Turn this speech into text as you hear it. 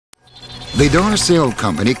The Darsail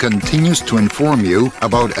Company continues to inform you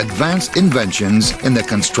about advanced inventions in the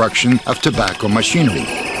construction of tobacco machinery.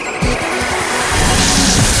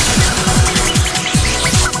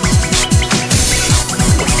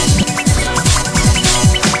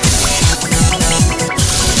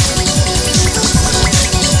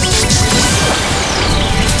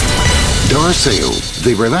 Darsail,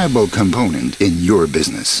 the reliable component in your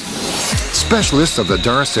business. Specialists of the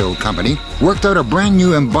Darsail Company worked out a brand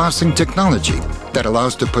new embossing technology that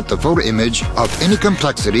allows to put the photo image of any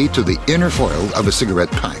complexity to the inner foil of a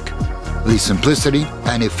cigarette pack. The simplicity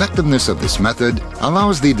and effectiveness of this method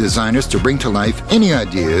allows the designers to bring to life any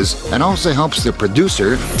ideas and also helps the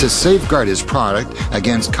producer to safeguard his product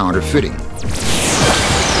against counterfeiting.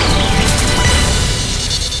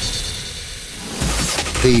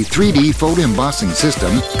 The 3D photo embossing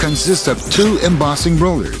system consists of 2 embossing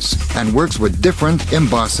rollers and works with different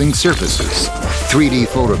embossing surfaces. 3D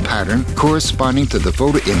photo pattern corresponding to the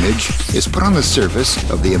photo image is put on the surface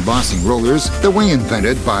of the embossing rollers the way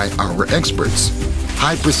invented by our experts.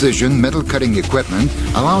 High-precision metal cutting equipment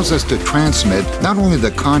allows us to transmit not only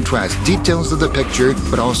the contrast details of the picture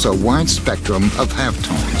but also a wide spectrum of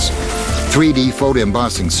halftones. 3D photo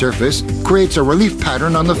embossing surface creates a relief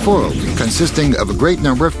pattern on the foil consisting of a great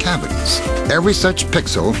number of cavities. Every such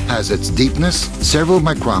pixel has its deepness, several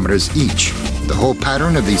micrometers each. The whole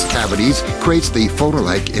pattern of these cavities creates the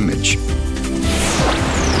photo-like image.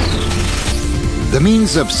 The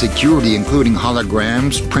means of security including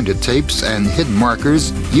holograms, printed tapes, and hidden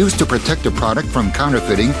markers used to protect a product from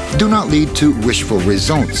counterfeiting do not lead to wishful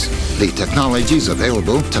results. The technologies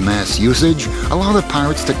available to mass usage allow the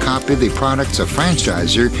pirates to copy the products of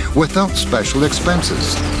franchisor without special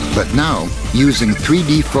expenses. But now, using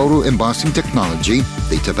 3D photo embossing technology,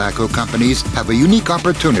 the tobacco companies have a unique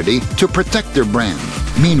opportunity to protect their brand,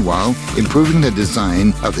 meanwhile improving the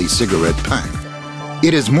design of the cigarette pack.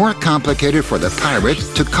 It is more complicated for the pirate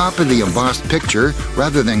to copy the embossed picture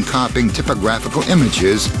rather than copying typographical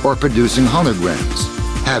images or producing holograms.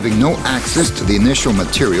 Having no access to the initial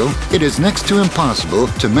material, it is next to impossible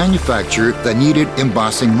to manufacture the needed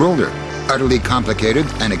embossing roller. Utterly complicated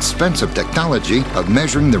and expensive technology of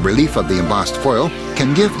measuring the relief of the embossed foil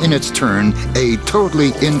can give in its turn a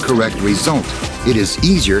totally incorrect result. It is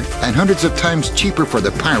easier and hundreds of times cheaper for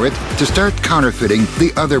the pirate to start counterfeiting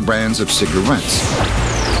the other brands of cigarettes.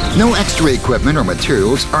 No extra equipment or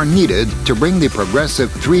materials are needed to bring the progressive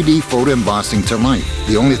 3D photo embossing to life.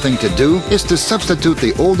 The only thing to do is to substitute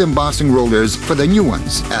the old embossing rollers for the new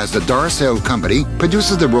ones, as the Darsail Company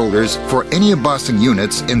produces the rollers for any embossing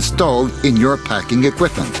units installed in your packing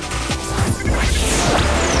equipment.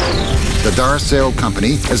 The Darsail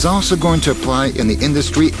Company is also going to apply in the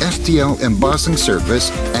industry STL embossing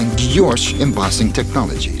surface and gouache embossing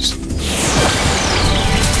technologies.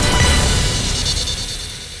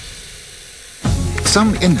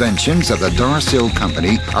 Some inventions of the Darsail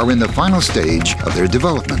Company are in the final stage of their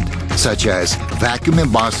development, such as vacuum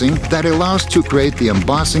embossing that allows to create the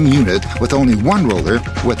embossing unit with only one roller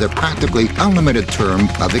with a practically unlimited term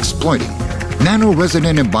of exploiting.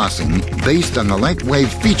 Nano-resonant embossing, based on the light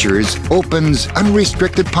wave features, opens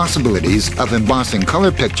unrestricted possibilities of embossing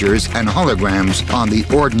color pictures and holograms on the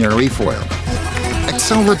ordinary foil.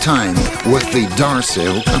 Excel the time with the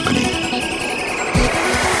Darsail Company.